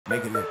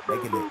Make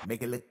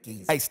it look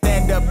easy. Hey,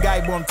 stand up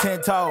guy, boom,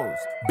 10 toes.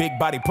 Big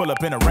body pull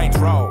up in a Range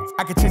Rover.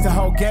 I can change the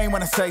whole game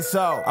when I say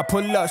so. I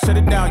pull up, shut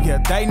it down, yeah,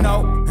 they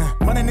know.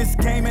 Running this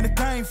game ain't a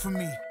thing for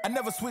me. I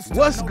never switched.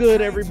 What's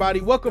good,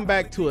 everybody? Welcome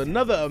back to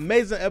another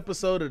amazing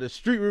episode of the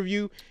Street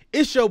Review.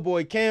 It's your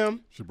boy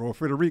Cam. It's your boy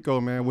Federico,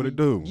 man. What it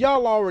do?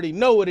 Y'all already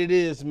know what it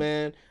is,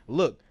 man.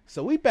 Look,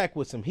 so we back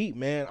with some heat,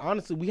 man.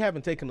 Honestly, we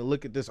haven't taken a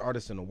look at this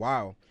artist in a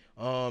while.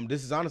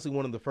 This is honestly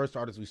one of the first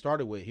artists we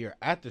started with here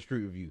at the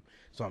Street Review.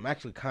 So I'm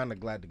actually kind of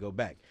glad to go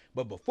back.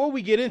 But before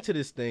we get into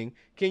this thing,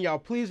 can y'all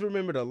please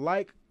remember to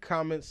like,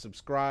 comment,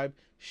 subscribe,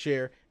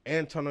 share,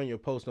 and turn on your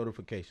post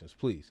notifications,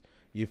 please.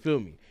 You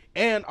feel me?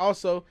 And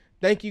also,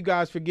 thank you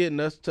guys for getting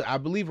us to, I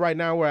believe right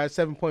now we're at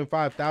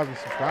 7.5 thousand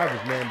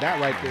subscribers, man.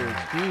 That right there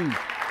is huge.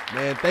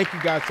 Man, thank you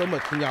guys so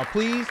much. Can y'all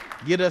please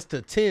get us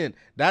to 10?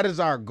 That is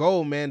our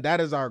goal, man. That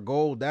is our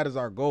goal. That is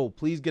our goal.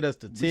 Please get us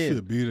to 10. We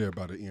should be there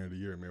by the end of the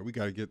year, man. We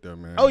got to get there,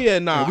 man. Oh, yeah,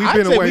 nah.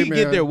 I'd say we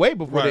get there way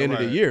before the end of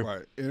the year.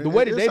 Right. The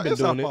way that they've been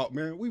doing it. Fault,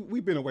 man.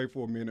 We've been away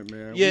for a minute,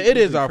 man. Yeah, it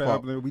is our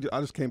fault.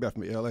 I just came back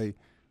from L.A.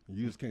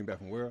 You just came back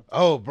from where?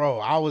 Oh, bro,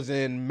 I was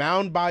in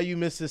Mound Bayou,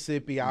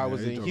 Mississippi. I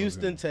was in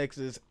Houston,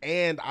 Texas,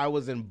 and I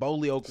was in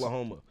Boley,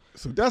 Oklahoma.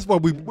 So that's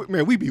what we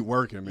be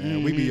working,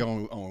 man. We be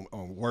on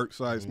work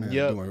sites, man,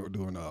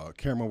 doing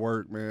camera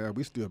work, man.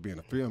 We still be in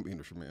the film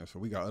industry, man. So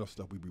we got other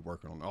stuff we be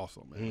working on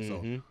also, man.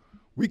 So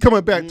we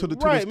coming back to the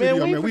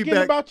studio, man. We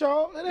forgetting about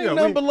y'all. It ain't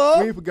nothing but love.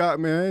 We ain't forgot,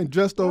 man.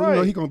 Justo, you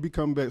know, he gonna be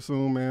coming back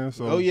soon, man.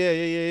 So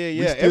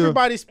yeah.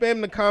 Everybody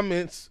spam the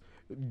comments.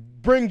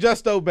 Bring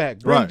Justo back.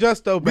 Bring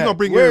Justo back. We're going to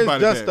bring Where's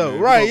everybody Justo? back,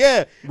 Right,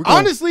 yeah.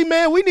 Honestly,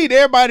 man, we need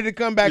everybody to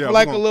come back for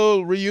like a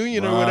little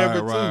reunion or whatever,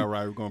 too.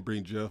 Right. We're going to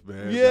bring Jeff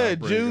back. Yeah,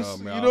 Juice.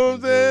 You know what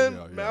I'm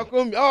saying?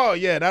 Malcolm. Oh,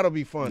 yeah, that'll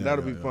be fun.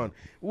 That'll be fun.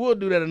 We'll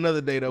do that another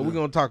day, though. We're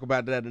going to talk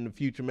about that in the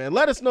future, man.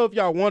 Let us know if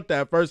y'all want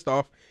that, first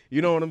off.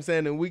 You know what I'm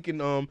saying? And we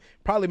can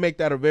probably make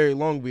that a very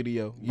long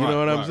video. You know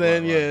what I'm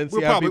saying? Yeah, and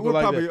see how people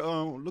like that. We'll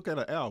probably look at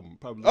an album.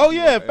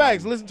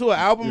 Facts. Listen to an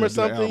album or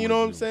something. You know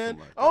what I'm saying?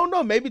 I don't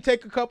know. Maybe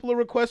take a couple of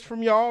requests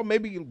from y'all.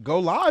 Maybe go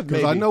live.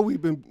 Because I know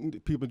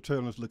people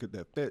telling us look at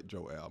that Fat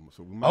Joe album.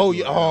 So we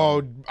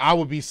might I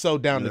would be so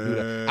down to do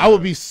that. I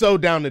would be so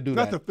down to do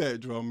that. Not the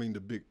Fat Joe. I mean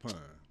the Big Pun.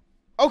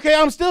 Okay,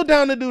 I'm still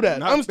down to do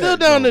that. I'm still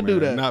down to do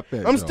that.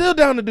 I'm still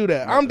down to do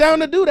that. I'm down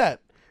to do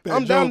that.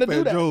 I'm down to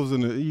do that. Joe's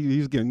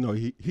he's getting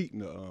heating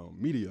the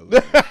media about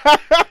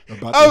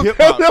the hip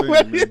hop thing,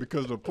 man,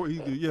 because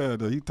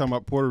he talking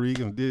about Puerto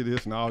Ricans did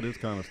this and all this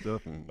kind of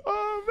stuff. And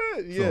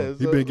yeah,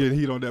 he been getting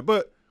heat on that.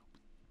 But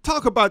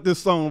talk about this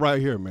song right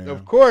here, man.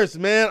 Of course,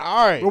 man.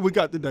 All right. What we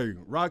got today?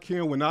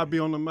 Rakim, When I Be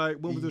on the Mic.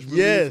 When was this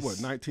released? What,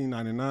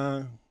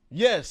 1999?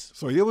 Yes.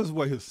 So it was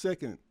his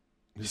second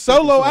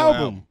solo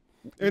album.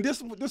 And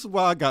this is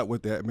why I got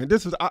with that, man.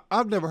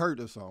 I've never heard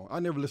this song.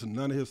 I never listened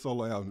to none of his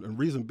solo albums. And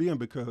reason being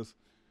because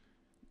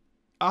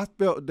I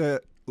felt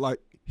that like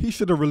he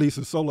should have released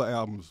his solo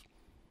albums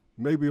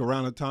maybe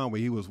around the time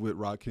when he was with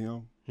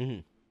Rakim.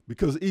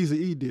 Because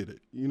Eazy-E did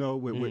it, you know,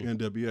 with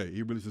NWA.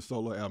 He released a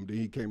solo album, then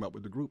he came out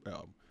with the group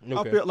album.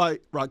 Okay. I felt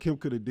like Rakim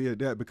could have did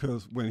that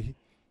because when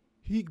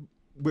he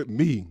with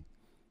me,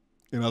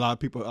 and a lot of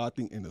people I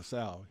think in the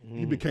South,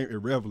 he became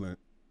irrelevant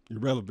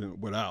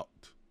without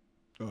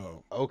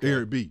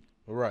Eric B.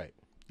 Right.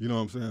 You know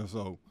what I'm saying?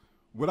 So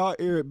without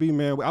Eric B,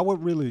 man, I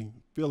wasn't really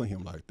feeling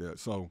him like that.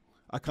 So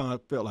I kind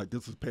of felt like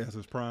this is past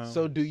his prime.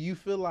 So do you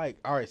feel like,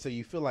 all right, so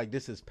you feel like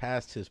this is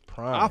past his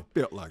prime? I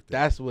felt like that.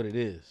 That's what it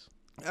is.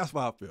 That's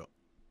what I felt.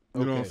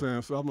 You know what I'm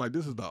saying? So I'm like,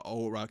 this is the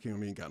old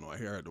Rakim. He ain't got no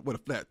hair. With a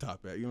flat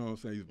top at. You know what I'm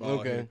saying? He's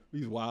bald head.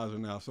 He's wiser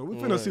now. So we're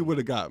finna see what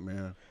it got,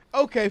 man.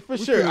 Okay, for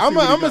sure. I'm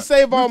gonna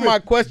save all my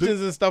questions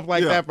and stuff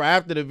like that for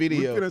after the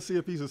video. We're finna see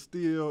if he's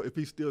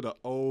still the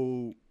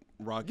old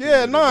Rakim.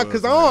 Yeah,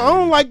 because I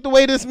don't like the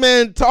way this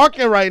man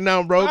talking right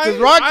now, bro. Because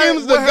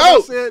Rakim's the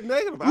GOAT. Said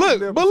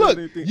negative.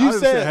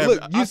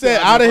 Look, you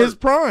said out of his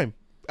prime.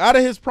 Out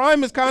of his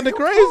prime is kind of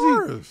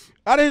crazy.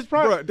 Out of his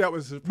prime. Bro, that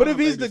was his prime. But if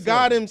he's the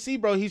God MC,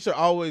 bro, he should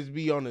always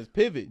be on his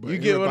pivot. But you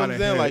get what I'm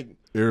saying? Like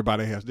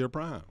everybody has their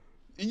prime.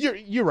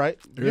 You're right.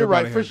 You're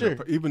right for sure.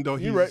 Even though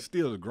he's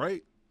still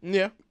great.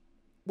 Yeah.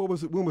 When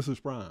was his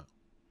prime?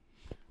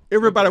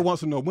 Everybody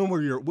wants to know when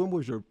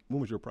was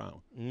your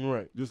prime?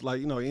 Right. Just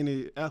like, you know,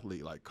 any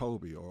athlete like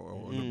Kobe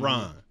or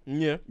LeBron.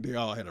 Yeah. They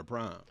all had a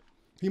prime.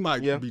 He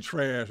might be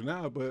trash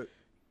now, but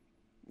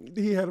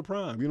he had a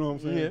prime. You know what I'm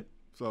saying? Yeah.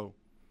 So.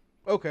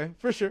 Okay,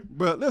 for sure.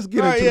 But let's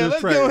get into this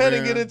let's track, go ahead man.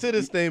 and get into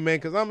this thing, man,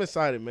 because I'm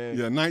excited, man.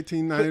 Yeah,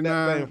 1999. Put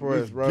that thing for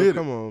us, bro.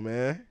 Come on,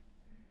 man.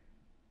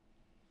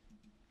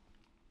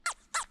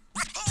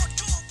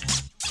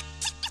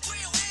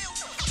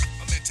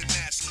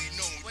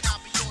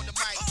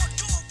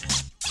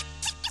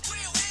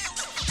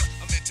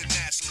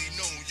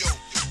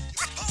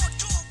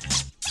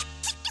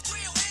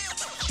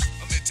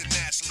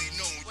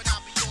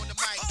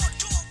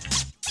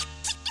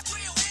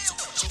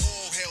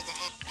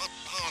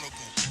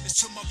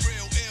 To my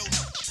real ill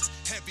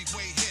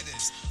heavyweight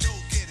hitters, go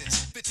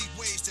getters, 50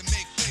 ways to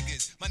make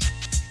figures. My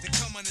they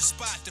come on the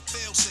spot to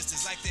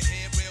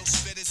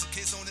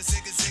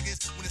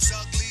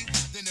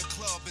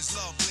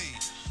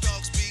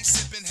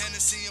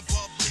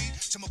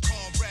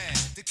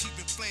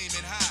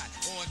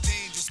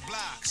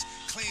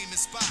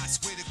spots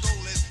where the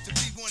goal is to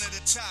be one of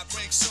the top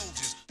ranked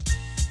soldiers.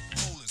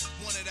 Rollers,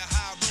 one of the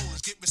high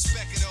rollers, get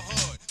respect in the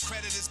hood.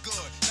 Credit is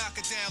good, knock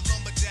it down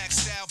lumberjack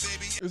style,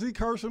 baby. Is he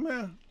cursing,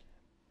 man?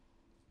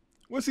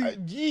 What's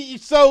he?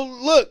 So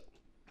look,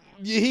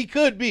 he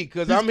could be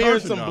because He's I'm hearing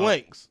cursing, some dog.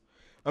 blanks.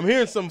 I'm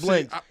hearing some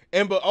blanks.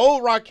 I- But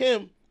old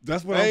Rakim,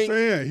 That's what I'm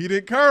saying. He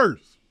didn't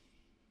curse.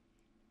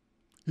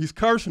 He's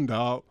cursing,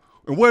 dog.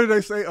 And what do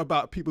they say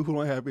about people who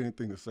don't have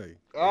anything to say?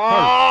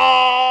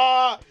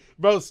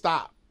 bro,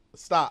 stop.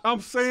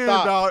 I'm saying,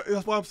 Stop. dog.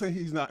 That's why I'm saying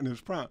he's not in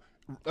his prime.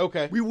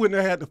 Okay. We wouldn't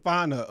have had to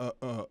find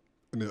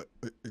an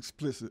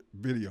explicit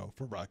video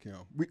for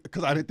Rakim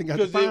because I didn't think I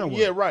had to find one.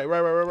 Yeah, right.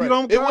 He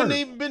don't It curse. wouldn't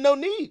even been no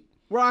need.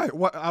 Right.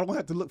 Well, I don't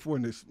have to look for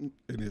an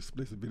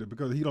explicit video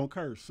because he don't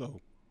curse. So,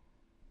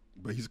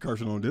 but he's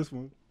cursing on this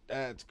one.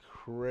 That's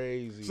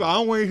crazy. So I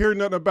don't want to hear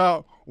nothing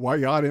about why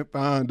y'all didn't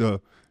find the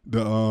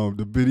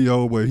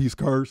video where he's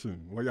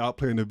cursing. Why y'all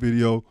playing the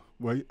video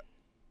where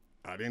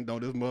I didn't know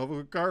this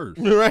motherfucker curse.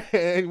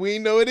 Right. We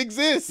know it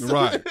exists.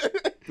 Right.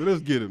 So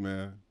let's get it,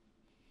 man.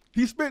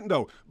 He's spitting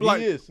though. But like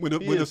He is. when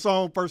the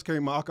song first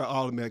came out, I could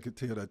automatically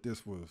tell that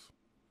this was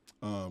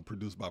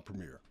produced by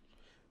Premier.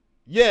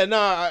 Yeah,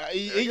 nah.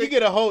 You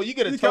get a totally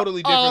different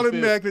feel.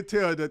 automatically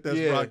tell that that's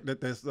Yeah.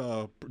 that's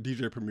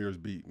DJ Premier's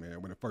beat,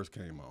 man, when it first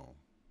came on.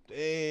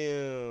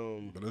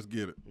 Damn. But let's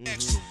get it.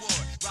 Extra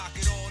wood, rock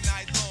it all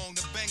night long.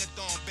 The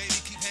bang-a-thon, baby,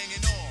 keep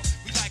hanging on.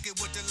 We like it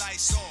with the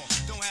lights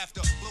on. Don't have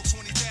to blow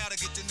 20 down to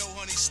get to know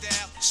honey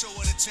style. Show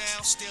her the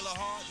town, steal a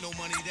heart, no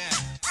money down.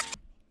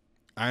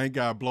 I ain't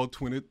got to blow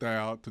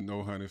 20,000 to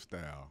know honey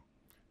style.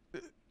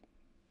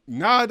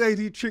 Nowadays,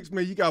 these chicks,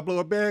 man, you got to blow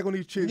a bag on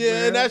these chicks, Yeah,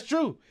 man. that's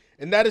true.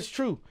 And that is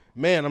true.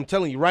 Man, I'm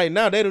telling you right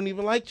now, they don't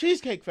even like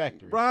Cheesecake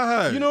Factory.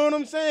 Right. You know what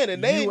I'm saying?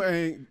 And they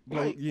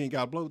you ain't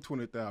got to blow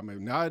 20,000,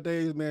 man.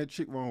 Nowadays, man,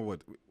 chick run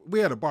with. We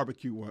had a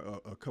barbecue one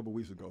a couple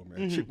weeks ago,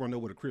 man. Chick run there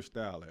with a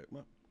Cristal at.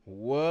 Man,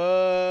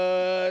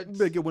 what? you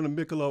better get one of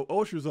the Michelob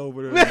Oceans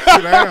over there and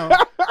sit down.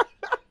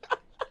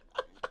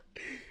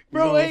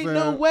 Bro, ain't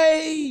no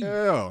way.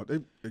 Yeah, they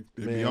be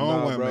Man, on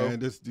nah, one, bro. man.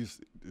 This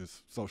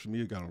social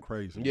media got them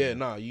crazy. Yeah, man.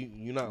 nah,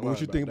 you're not. What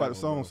lying you think about that the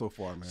song one, so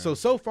bro. far, man?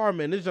 So far,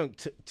 man, this junk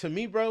to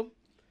me, bro,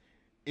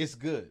 it's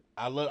good.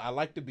 I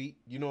like the beat.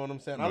 You know what I'm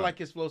saying? I Right. like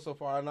his flow so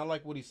far, and I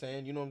like what he's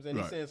saying. You know what I'm saying?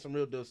 He's Right. saying some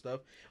real deal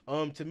stuff.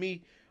 To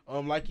me,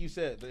 like you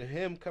said,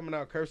 him coming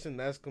out cursing,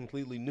 that's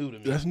completely new to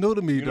me. That's new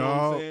to me, You know what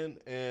I'm dog. saying?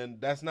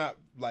 And that's not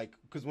like,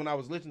 because when I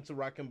was listening to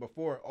Rakim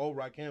before, old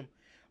Rakim,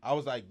 I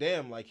was like,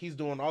 damn, like he's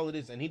doing all of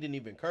this and he didn't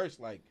even curse.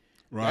 Like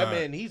Right. that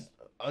man, he's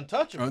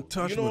untouchable.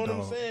 Untouchable, You know what I'm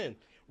dog. saying?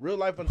 Real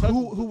life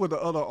untouchable. Who were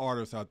the other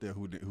artists out there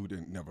who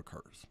didn't never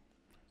curse?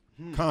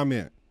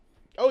 Comment.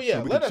 Oh yeah,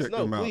 so we let can us check know,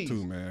 them out please.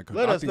 too, man. 'Cause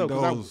Let I us think know.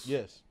 'Cause those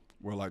yes.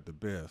 were like the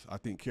best. I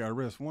think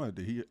KRS One.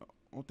 I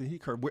don't think he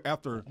cursed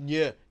after.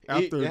 Yeah.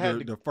 After it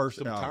had the first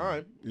some album.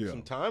 time. Yeah.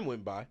 Some time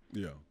went by.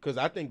 Yeah. Because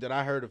I think that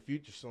I heard a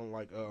Future song,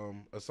 like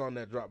a song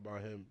that dropped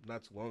by him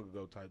not too long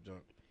ago, type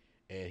junk,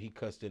 and he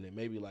cussed in it,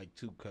 maybe like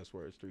 2 cuss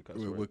words, 3 cuss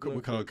words.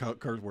 What kind of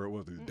curse word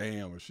was it?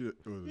 Damn or shit?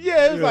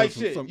 Yeah, it was like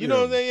some- shit. some- You know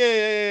what I'm saying?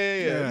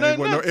 Yeah. Yeah, Nothing ain't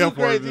no not too F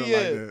words crazy. like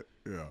Yeah. that.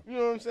 Yeah. You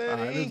know what I'm saying? All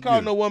right, He let's ain't calling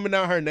get no it. woman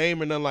out her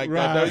name or nothing like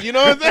Right. that, though. You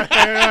know what I'm saying?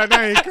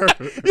 That ain't curse.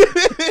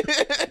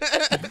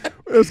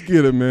 Let's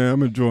get it, man.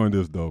 I'm enjoying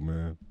this though,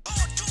 man.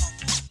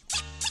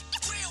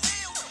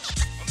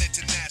 I'm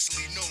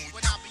internationally known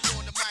when I be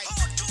on the mic.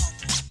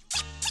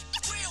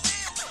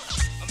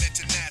 I'm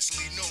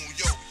internationally known,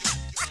 yo.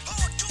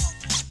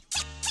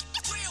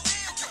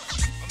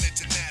 I'm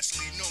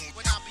internationally known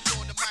when I be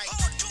on the mic.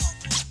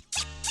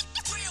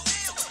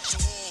 So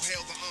all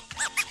hail the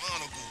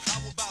honorable.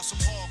 How about some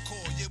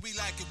hardcore? Yeah, we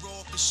like it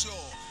raw for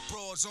sure.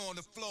 Broads on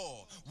the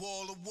floor,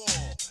 wall to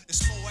wall.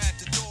 It's more at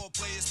the door,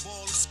 players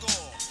ball to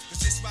score. Cause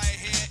this right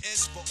here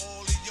is for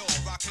all of y'all.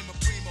 Rockin' my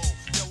primo,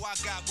 yo, I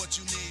got what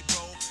you need,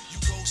 bro. You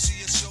go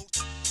see a show,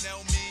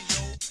 tell me,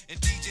 yo. And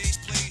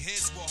DJs play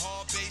hits with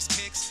hard bass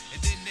kicks.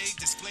 And then they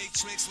display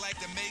tricks like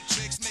the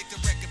Matrix. Make the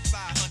record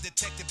fly,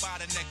 undetected by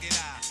the naked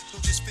eye. So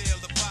just feel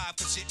the vibe,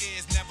 cause your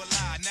ears never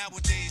lie.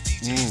 Nowadays,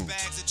 DJs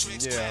bags of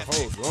tricks, Yeah,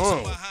 graphic. hold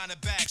on. Some behind the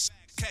back,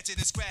 catch it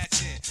and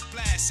scratch it,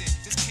 blast it.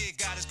 This kid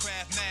got his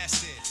craft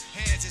mastered.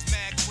 Hands is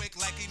mad quick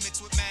like he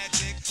mixed with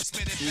magic.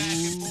 Spin it back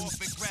and forth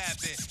and grab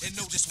it and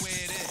know just where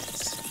it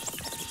is.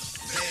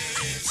 There it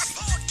is.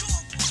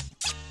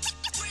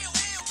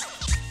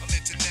 I'm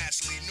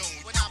internationally known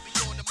when I be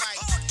on the mic.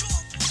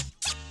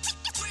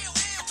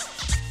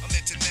 I'm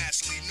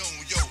internationally known,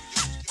 yo.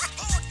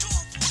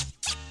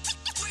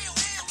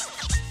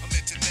 I'm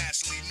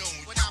internationally known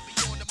when I be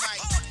on the mic.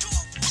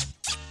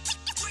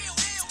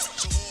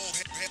 So all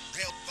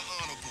help the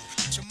honorable.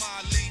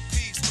 Jamal Lee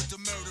peace with the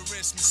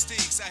murderous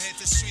mistakes. I hit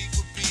the street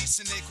with beats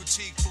and they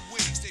critique for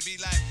weeks. They be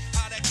like,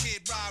 how that kid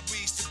Rob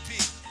reached the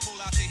peak. Pull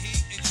out the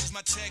heat and use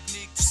my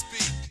technique to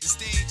speak. It's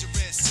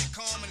dangerous. Sit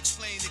calm and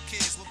explain to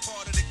kids what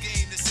part of the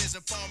game this is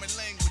and foreign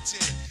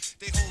languages.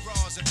 They hold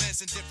raws raws,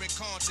 events in different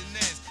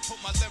continents. Put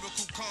my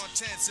lyrical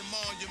contents in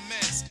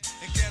monuments.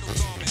 In ghetto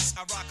garments,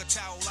 I rock a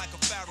towel like a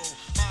pharaoh.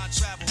 Mind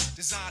travel,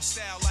 design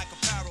style like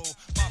apparel.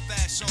 My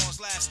fashions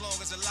last long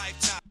as a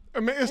lifetime. I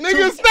mean, it's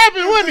Nigga, too-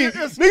 snapping with me. it's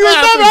Nigga,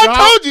 snapping.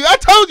 snapping, I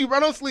told you, bro.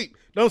 Don't sleep.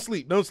 Don't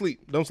sleep. Don't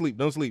sleep. Don't sleep.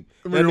 Don't sleep.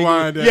 Let me That nigga-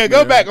 rewind that, yeah, go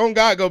man. back. On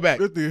God, go back.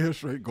 This nigga here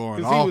straight going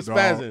Because off, he was dog.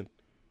 spazzing.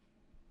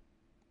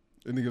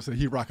 The nigga said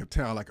he rock a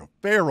town like a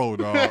pharaoh,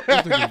 dog. This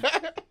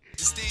nigga-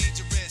 It's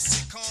dangerous.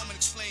 Sit calm and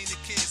explain to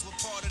kids what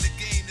part of the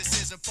game this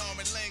is in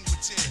foreign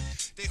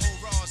languages. They hold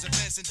raws,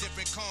 events in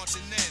different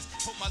continents.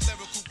 Put my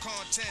lyrical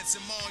contents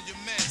in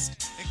monuments.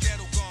 In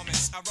ghetto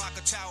garments, I rock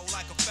a towel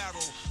like a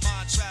pharaoh.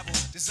 Mind travel,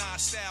 design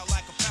style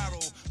like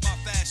apparel. My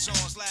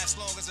fashions last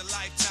long as a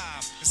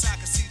lifetime. Cause I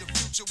can see the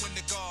future when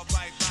the God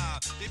right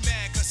rhyme. They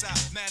mad cause I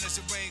managed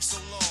to reign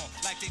so long.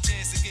 Like they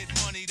chance to get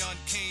money done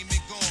came and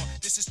gone.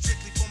 This is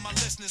strictly for my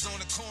listeners on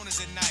the corners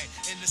at night.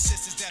 And the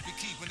sisters that be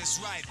keeping us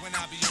right when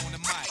I be on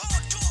the mic.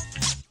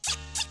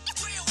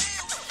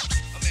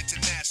 I'm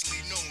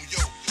internationally known,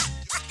 yo.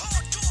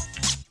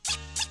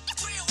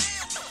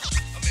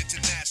 I'm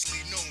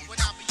internationally known when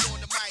I be on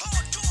the mic.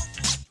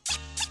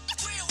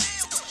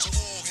 So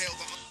all hail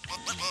the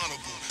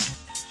honorable.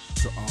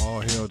 To all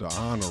hail the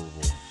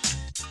honorable.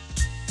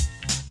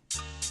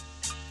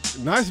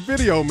 Nice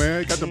video,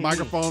 man. Got the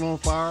microphone on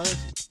fire.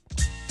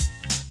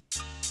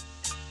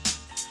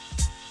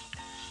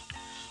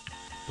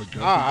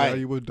 Production right.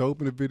 value was dope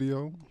in the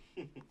video.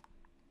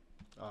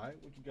 All right,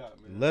 what you got,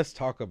 man? Let's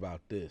talk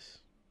about this.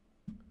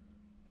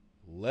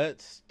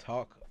 Let's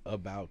talk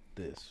about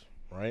this,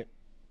 right?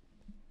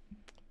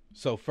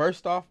 So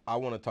first off, I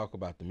want to talk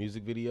about the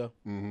music video.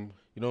 Mm-hmm.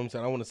 You know what I'm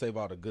saying? I want to save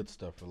all the good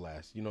stuff for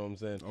last. You know what I'm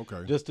saying?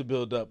 Okay. Just to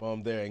build up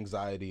their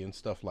anxiety and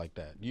stuff like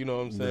that. You know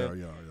what I'm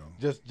saying?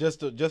 Yeah.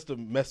 Just to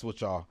mess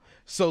with y'all.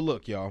 So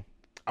look, y'all.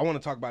 I want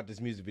to talk about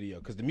this music video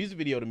because the music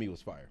video to me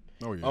was fire.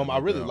 Oh, yeah, I no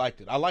really doubt.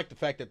 liked it. I liked the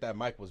fact that that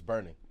mic was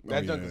burning.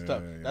 That junk is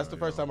tough. That's the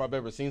first time I've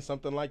ever seen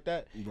something like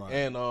that. Right.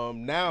 And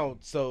now,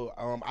 so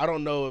I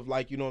don't know if,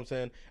 like, you know what I'm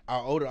saying,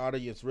 our older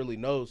audience really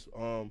knows.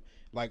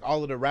 Like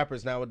all of the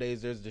rappers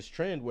nowadays, there's this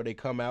trend where they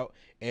come out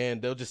and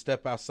they'll just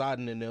step outside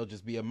and then there'll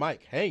just be a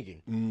mic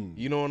hanging.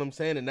 You know what I'm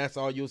saying? And that's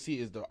all you'll see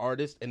is the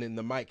artist and then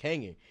the mic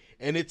hanging.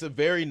 And it's a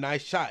very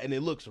nice shot and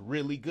it looks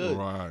really good.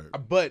 Right.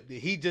 But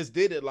he just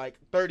did it like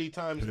 30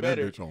 times Hit that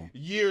better bitch on.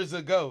 years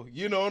ago.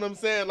 You know what I'm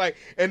saying? Like,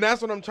 and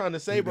that's what I'm trying to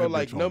say, Hit bro. that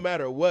Like, bitch no on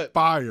matter what,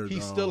 fire,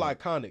 he's dog. still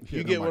iconic. Hit You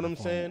the get what I'm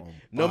microphone saying? on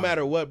No fire.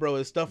 matter what, bro,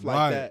 it's stuff like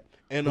Right. that.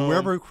 And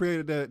Whoever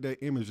created that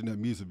image in that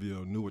music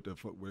video knew what the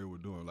fuck they were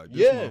doing. Like,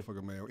 this Yeah.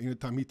 motherfucker, man,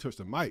 anytime he touched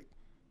the mic,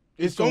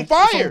 it's on It's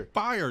fire. on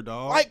fire,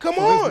 dog. Like, come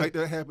so let's on. make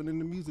that happen in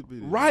the music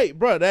video. Right,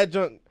 bro. That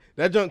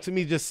junk to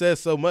me just says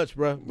so much,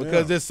 bro, because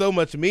Yeah. there's so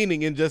much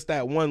meaning in just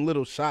that one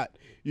little shot.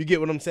 You get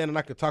what I'm saying? And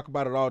I could talk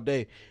about it all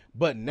day.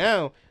 But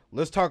now,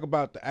 let's talk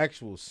about the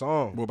actual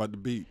song. What about the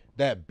beat?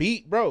 That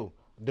beat, bro.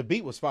 The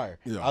beat was fire.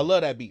 Yeah. I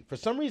love that beat. For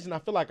some reason, I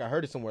feel like I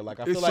heard it somewhere. Like,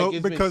 I feel like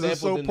it's because been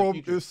it's so sampled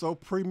in the future. it's so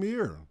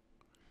premier.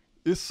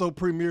 It's so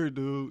premier,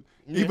 dude.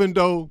 Yeah. Even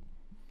though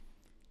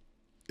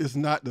it's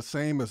not the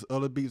same as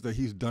other beats that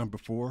he's done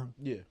before.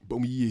 Yeah. But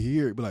when you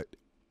hear it, be like,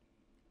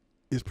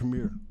 it's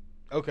premier.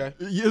 Okay.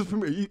 Yeah, it's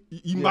premier.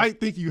 You might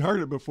think you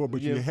heard it before,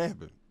 but you Yeah.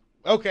 haven't.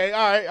 Okay.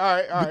 All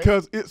right.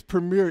 Because it's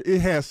premier.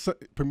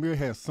 Premier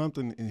has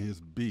something in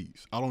his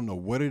beats. I don't know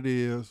what it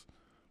is.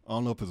 I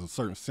don't know if it's a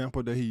certain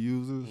sample that he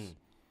uses,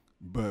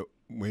 but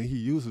when he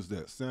uses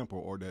that sample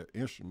or that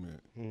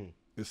instrument,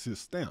 it's his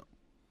stamp.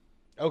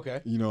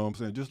 Okay. You know what I'm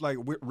saying? Just like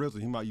with RZA,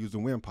 he might use the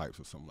windpipes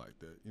or something like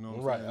that. You know what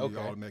I'm Right, saying? okay. You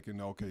automatically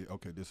know,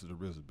 okay, this is a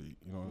RZA beat.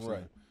 You know what I'm Right.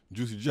 saying?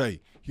 Juicy J,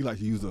 he likes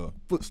to use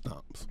foot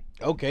stomps.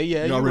 Okay.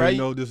 Yeah. You You're already right.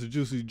 know this is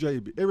Juicy J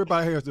beat.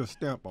 Everybody has their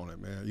stamp on it,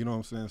 man. You know what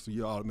I'm saying? So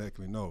you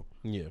automatically know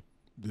Yeah.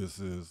 this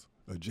is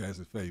a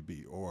Jazzy Faye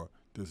beat or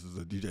this is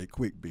a DJ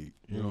Quick beat.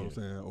 You know what I'm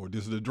saying? Or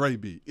this is a Dre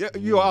beat. Yeah,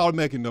 you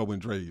automatically know when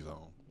Dre's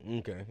on.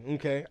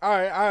 Okay. All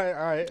right.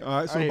 All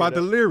right, so I hear about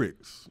the that.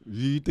 lyrics, do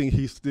you think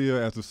he's still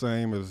as the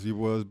same as he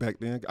was back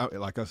then?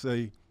 Like I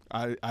say,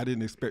 I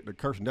didn't expect the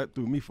cursing. That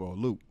threw me for a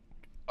loop.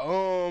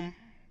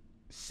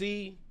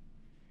 See,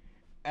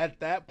 at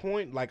that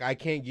point, like, I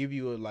can't give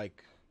you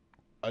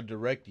a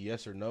direct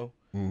yes or no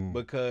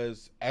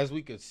because as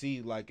we could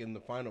see, like, in the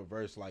final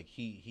verse, like,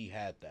 he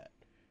had that.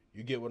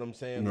 You get what I'm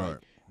saying? Right. Like,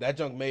 that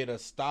junk made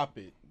us stop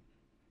it.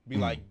 Be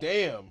like,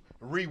 damn,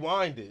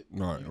 rewind it.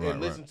 Right,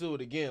 and listen to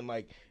it again.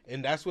 Like,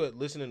 and that's what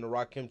listening to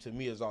Rakim to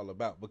me is all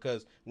about.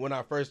 Because when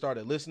I first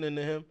started listening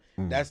to him,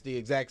 that's the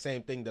exact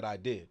same thing that I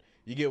did.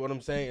 You get what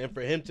I'm saying? And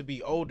for him to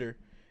be older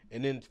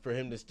and then for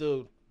him to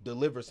still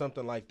deliver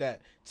something like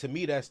that, to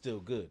me, that's still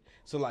good.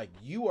 So, like,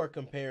 you are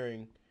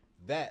comparing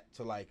that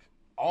to, like,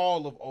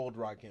 all of old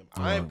Rakim.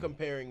 I am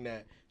comparing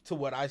that to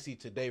what I see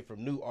today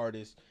from new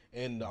artists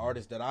and the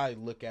artists that I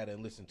look at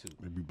and listen to.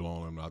 They be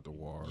blowing them out the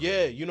water.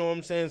 Yeah, you know what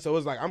I'm saying? So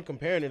it's like I'm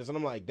comparing it and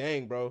I'm like,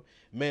 dang, bro,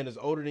 man is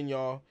older than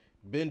y'all,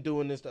 been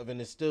doing this stuff,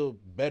 and it's still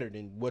better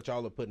than what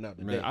y'all are putting out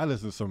today. Man, I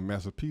listen to some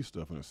Master P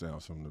stuff and it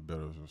sounds some of the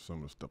better than some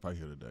of the stuff I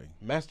hear today.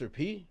 Master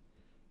P?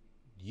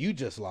 You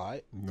just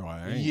lied. No,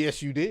 I ain't.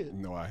 Yes, you did.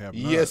 No, I have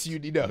not. Yes, you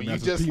did. No, you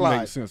Master just P lied.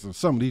 makes sense. And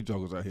some of these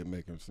jokers out here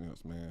making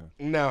sense, man.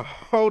 Now,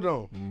 hold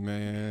on.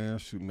 Man,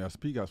 shoot, Master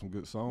P got some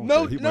good songs.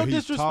 No, but no he's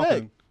disrespect.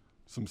 talking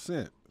some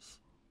sense.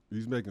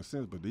 He's making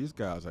sense, but these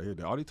guys out here,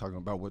 they're already talking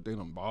about what they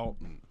done bought.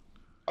 And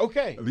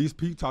Okay. at least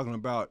P talking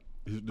about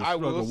the I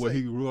will struggle, what say-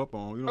 he grew up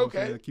on. You know what I'm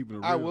Okay. saying? Keeping it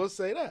real. I will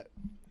say that.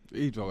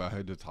 These jokers out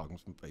here just talking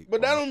some fake.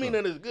 But that phony don't mean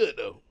stuff. that it's good,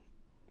 though.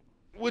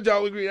 Would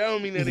y'all agree? That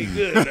don't mean that it's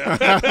good.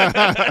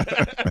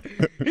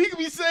 He can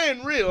be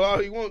saying real all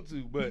he wants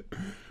to, but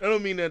that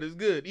don't mean that it's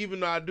good. Even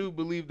though I do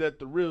believe that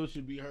the real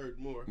should be heard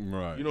more.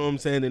 Right. You know what I'm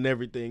saying, than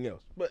everything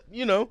else. But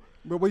you know,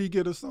 But where you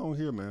get a song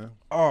here, man?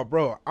 oh,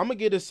 bro, I'm gonna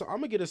get a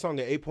song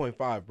at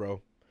 8.5,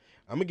 bro.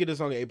 I'm gonna get a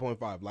song at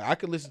 8.5. Like I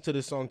could listen to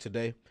this song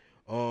today.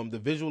 The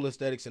visual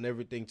aesthetics and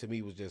everything to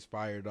me was just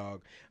fire,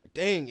 dog.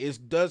 Dang,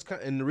 it does.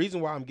 And the reason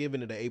why I'm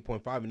giving it an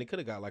 8.5, and it could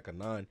have got like a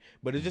 9,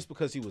 but it's just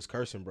because he was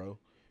cursing, bro.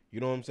 You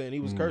know what I'm saying? He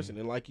was cursing,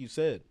 and like you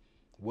said,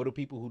 what do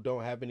people who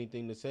don't have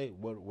anything to say?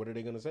 What are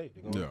they gonna say?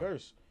 They're gonna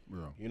curse. Yeah.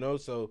 You know,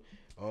 so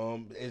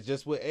it's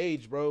just with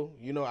age, bro.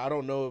 You know, I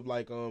don't know if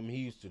like he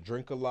used to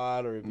drink a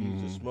lot, or if he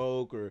used to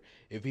smoke, or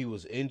if he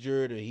was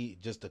injured, or he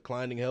just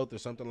declining health, or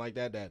something like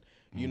that. That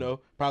you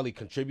know probably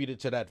contributed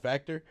to that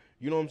factor.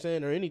 You know what I'm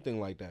saying, or anything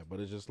like that.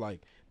 But it's just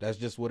like that's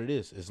just what it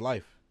is. It's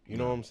life. You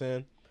know what I'm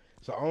saying?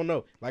 So I don't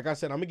know. Like I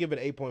said, I'm gonna give it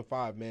an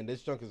 8.5, man.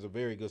 This junk is a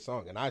very good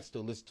song, and I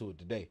still listen to it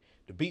today.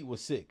 The beat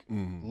was sick.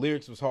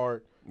 Lyrics was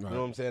hard. You know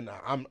what I'm saying?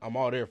 I'm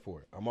all there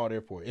for it. I'm all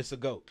there for it. It's a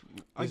GOAT.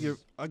 I give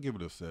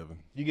it a 7.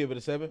 You give it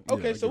a 7? Yeah,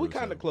 Okay, I so give we it a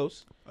kind of 7.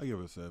 close. I give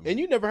it a 7. And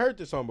you never heard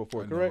this song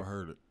before, I correct? never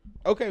heard it.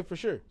 Okay, for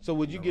sure. So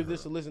would you give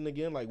this a listen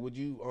again? Like, would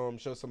you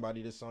show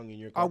somebody this song in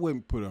your car? I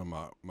wouldn't put it on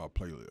my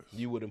playlist.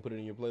 You wouldn't put it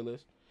in your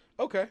playlist?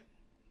 Okay.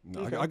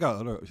 No, Okay. I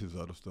got his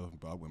other stuff,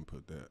 but I wouldn't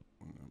put that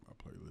on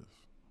my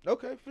playlist.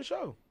 Okay, for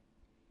sure.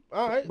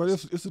 All right. But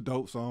it's a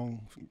dope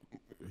song.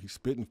 He's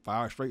spitting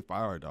straight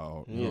fire,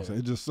 dog. You know what I'm saying?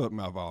 It's just something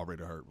I've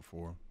already heard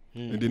before.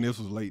 And then this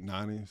was late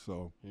 90s,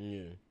 so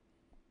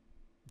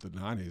the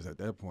 90s at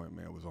that point,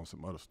 man, was on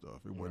some other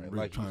stuff. It wasn't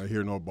really like trying to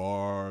hear no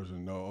bars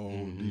and no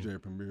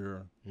DJ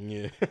Premier.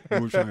 Yeah. We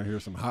were trying to hear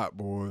some Hot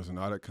Boys and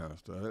all that kind of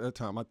stuff. At that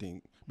time, I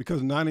think,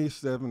 because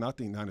 97, I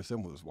think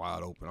 97 was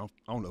wide open. I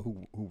don't know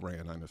who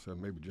ran 97,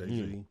 maybe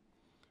Jay-Z.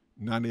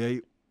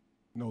 98,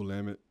 No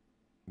Limit.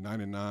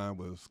 99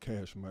 was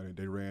Cash Money.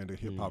 They ran the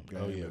hip-hop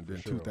game. And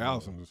then sure.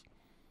 2000s,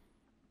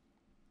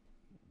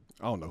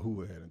 I don't know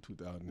who it had in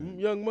 2000.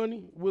 Young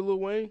Money with Lil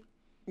Wayne?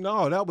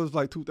 No, that was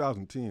like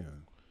 2010.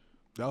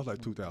 That was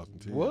like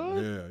 2010. What?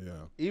 Yeah.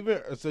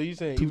 Even so, you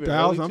saying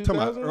 2000? Even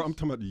I'm early 2000s?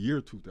 talking about the year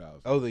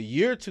 2000. Oh, the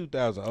year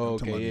 2000. Oh, I'm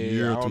talking about okay. the Yeah,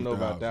 year I don't know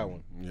about 2000. that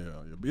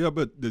one. Yeah,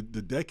 but the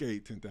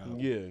decade 10,000.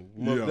 Yeah,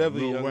 most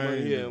definitely Lil Young Money.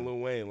 Wayne, Yeah, and Lil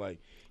Wayne. Like,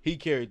 he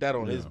carried that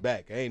on his Yeah.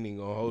 back. I ain't even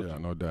gonna hold Yeah, you.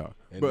 no doubt.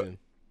 And But then,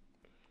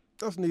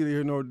 that's neither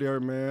here nor there,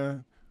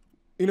 man.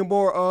 Any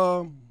more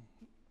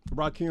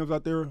Rakim's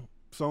out there?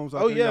 Songs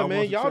out oh there yeah, y'all man,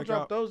 want to y'all check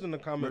drop out? those in the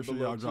Make comment sure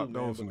below y'all drop too,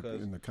 those man,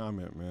 because in the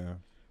comment, man.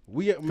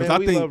 we I love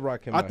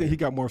Rakim. I out think here. he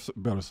got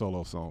better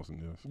solo songs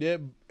than this.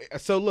 Yeah.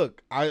 So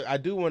look, I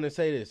do want to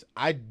say this.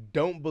 I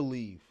don't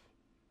believe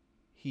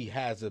he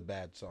has a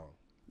bad song.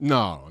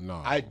 No.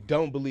 I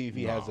don't believe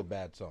he has a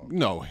bad song.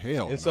 No,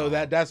 hell And so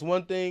no. that's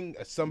one thing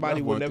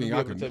somebody That's will one never thing be I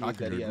able to can- tell me I is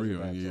that can he has a agree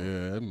bad on. song.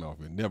 Yeah, that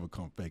motherfucker never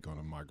come fake on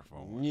a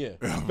microphone. Yeah.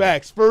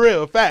 Facts. For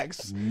real.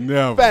 Facts.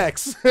 Never.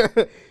 Facts.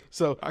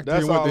 So I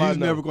that's tell you all what, I he's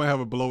know. never gonna have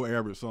a below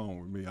average song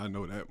with me. I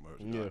know that much.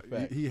 Yeah, Dog.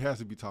 fact. He has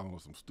to be talking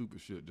about some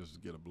stupid shit just to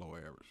get a below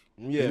average.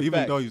 Yeah, and even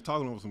fact. though he's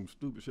talking about some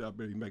stupid shit, I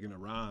bet he's making it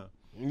rhyme.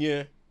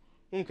 Yeah.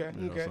 Okay.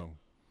 You know, Okay. so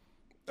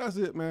that's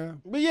it,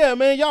 man. But yeah,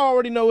 man, y'all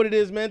already know what it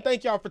is, man.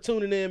 Thank y'all for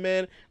tuning in,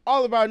 man.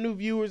 All of our new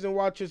viewers and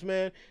watchers,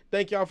 man.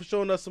 Thank y'all for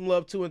showing us some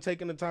love too and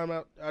taking the time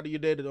out of your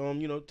day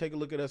to take a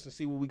look at us and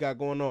see what we got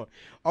going on.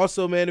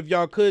 Also, man, if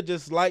y'all could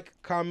just like,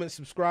 comment,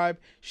 subscribe,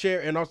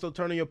 share, and also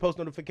turn on your post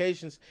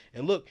notifications.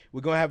 And look,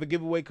 we're gonna have a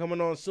giveaway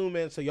coming on soon,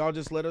 man. So y'all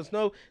just let us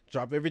know.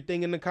 Drop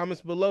everything in the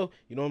comments below.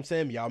 You know what I'm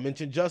saying? Y'all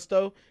mentioned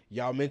Justo.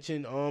 Y'all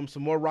mentioned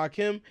some more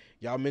Rakim.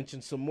 Y'all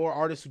mentioned some more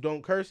artists who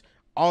don't curse.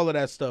 All of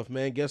that stuff,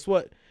 man. Guess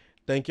what?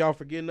 Thank y'all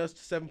for getting us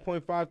to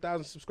 7.5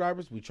 thousand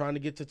subscribers. We trying to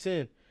get to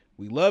 10.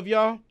 We love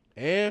y'all,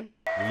 and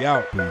we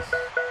out. Peace.